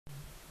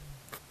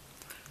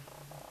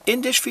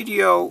In this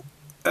video,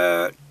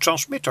 a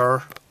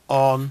transmitter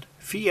on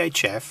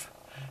VHF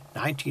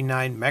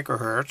 99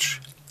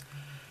 MHz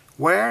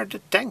where the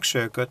tank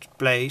circuit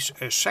plays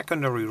a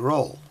secondary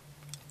role.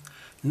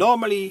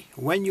 Normally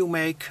when you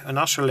make an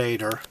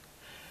oscillator,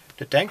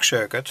 the tank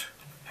circuit,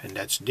 and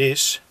that's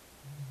this,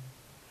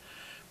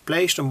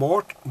 plays the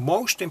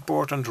most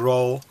important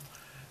role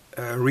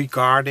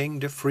regarding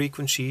the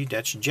frequency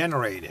that's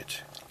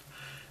generated.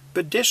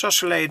 But this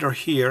oscillator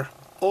here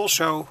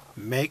also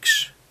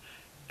makes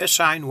a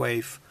sine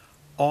wave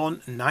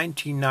on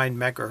 99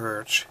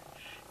 MHz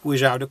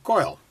without a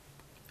coil.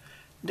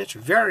 That's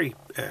very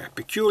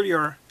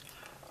peculiar.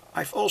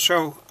 I've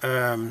also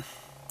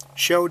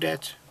showed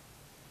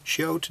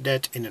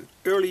that in an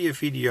earlier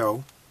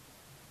video.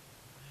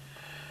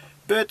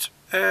 But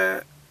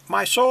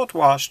my thought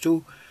was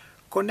to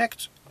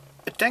connect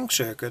a tank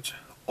circuit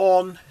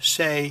on,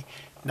 say,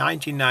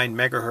 99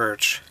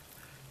 MHz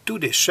to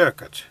this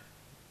circuit.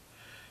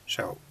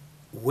 So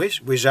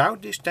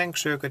without this tank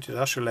circuit it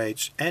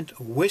oscillates, and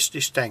with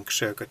this tank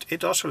circuit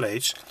it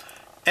oscillates.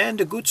 And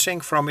the good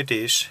thing from it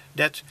is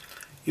that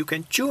you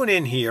can tune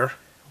in here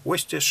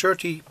with the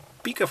 30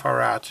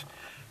 picofarad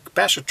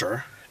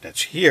capacitor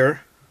that's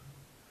here,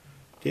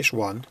 this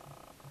one,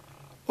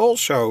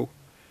 also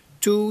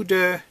to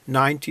the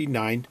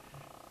 99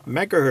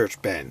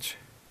 MHz band.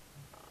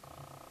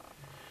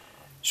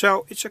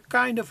 So it's a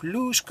kind of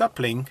loose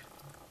coupling,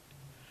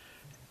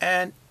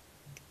 and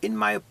in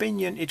my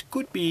opinion it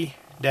could be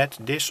that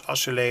this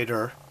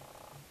oscillator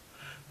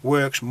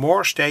works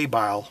more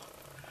stable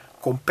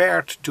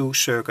compared to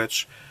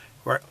circuits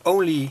where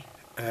only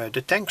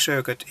the tank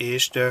circuit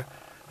is the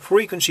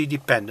frequency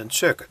dependent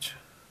circuit.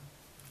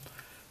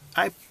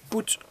 I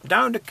put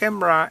down the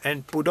camera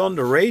and put on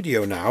the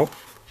radio now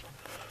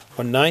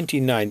on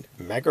 99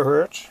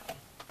 MHz.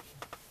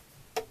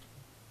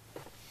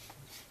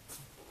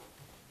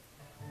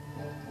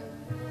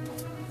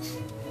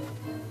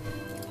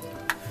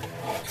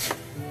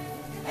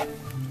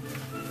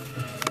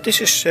 This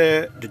is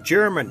the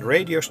German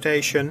radio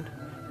station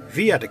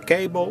via the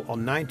cable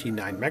on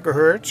 99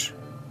 MHz.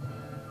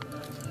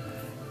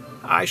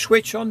 I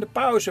switch on the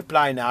power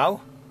supply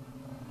now.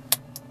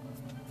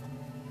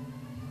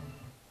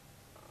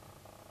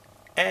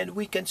 And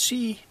we can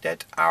see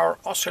that our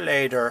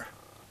oscillator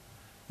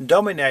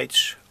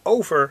dominates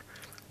over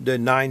the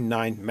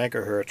 99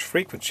 MHz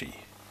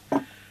frequency.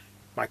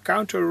 My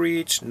counter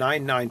reads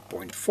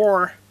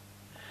 99.4.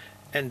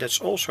 And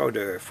that's also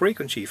the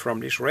frequency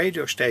from this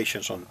radio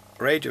station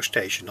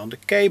on the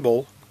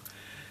cable.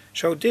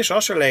 So this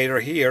oscillator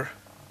here,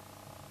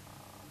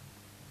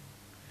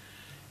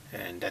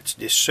 and that's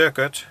this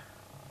circuit,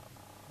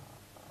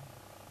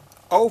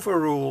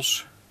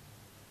 overrules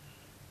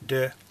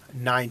the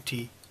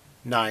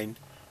 99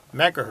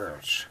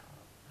 MHz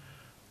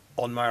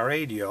on my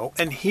radio.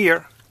 And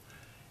here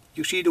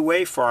you see the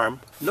waveform,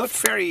 not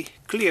very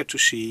clear to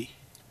see,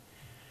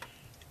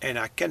 and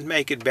I can't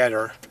make it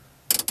better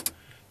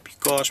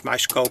because my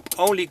scope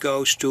only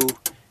goes to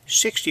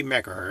 60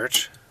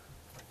 MHz.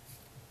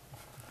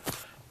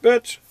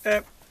 But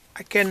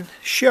I can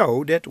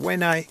show that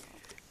when I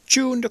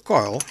tune the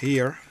coil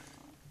here,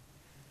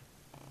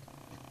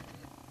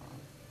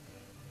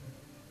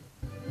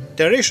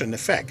 there is an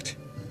effect.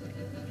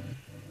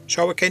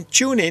 So I can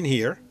tune in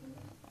here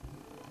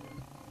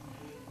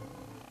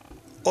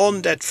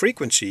on that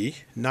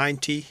frequency,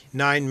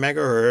 99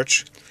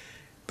 MHz,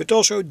 but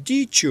also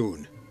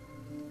detune.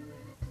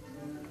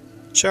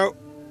 So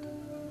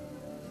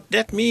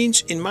that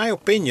means, in my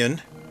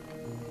opinion,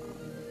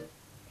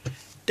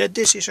 that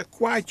this is a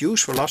quite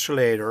useful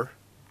oscillator,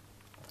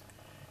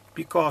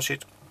 because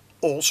it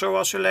also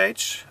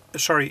oscillates,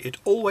 it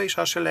always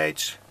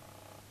oscillates,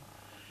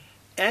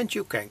 and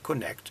you can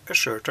connect a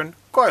certain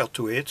coil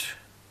to it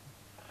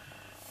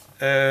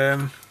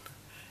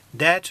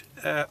that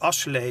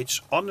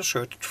oscillates on a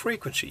certain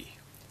frequency.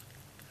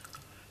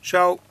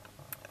 So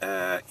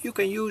you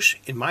can use,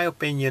 in my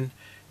opinion,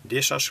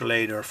 this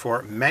oscillator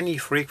for many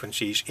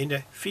frequencies in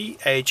the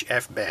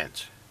VHF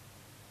band,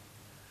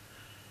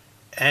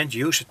 and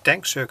use a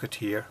tank circuit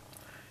here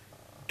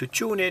to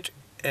tune it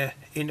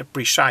in a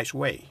precise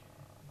way.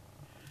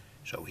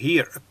 So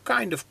here a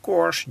kind of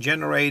coarse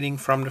generating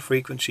from the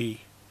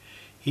frequency,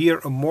 here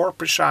a more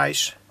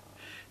precise.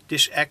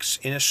 This acts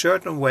in a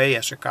certain way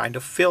as a kind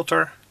of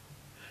filter,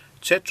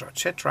 etc.,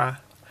 etc.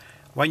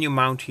 When you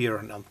mount here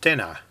an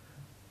antenna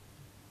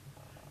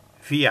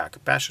via a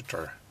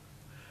capacitor,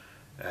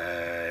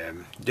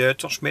 the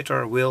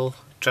transmitter will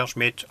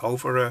transmit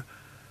over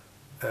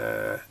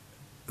a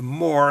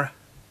more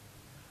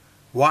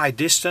wide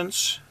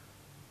distance,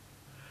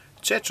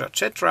 etc.,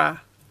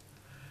 etc.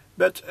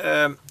 But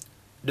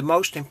the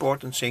most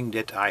important thing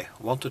that I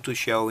wanted to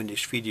show in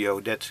this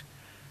video, that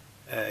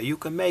you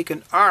can make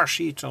an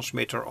RC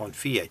transmitter on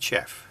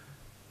VHF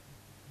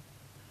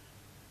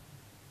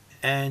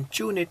and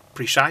tune it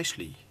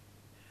precisely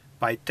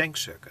by a tank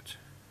circuit.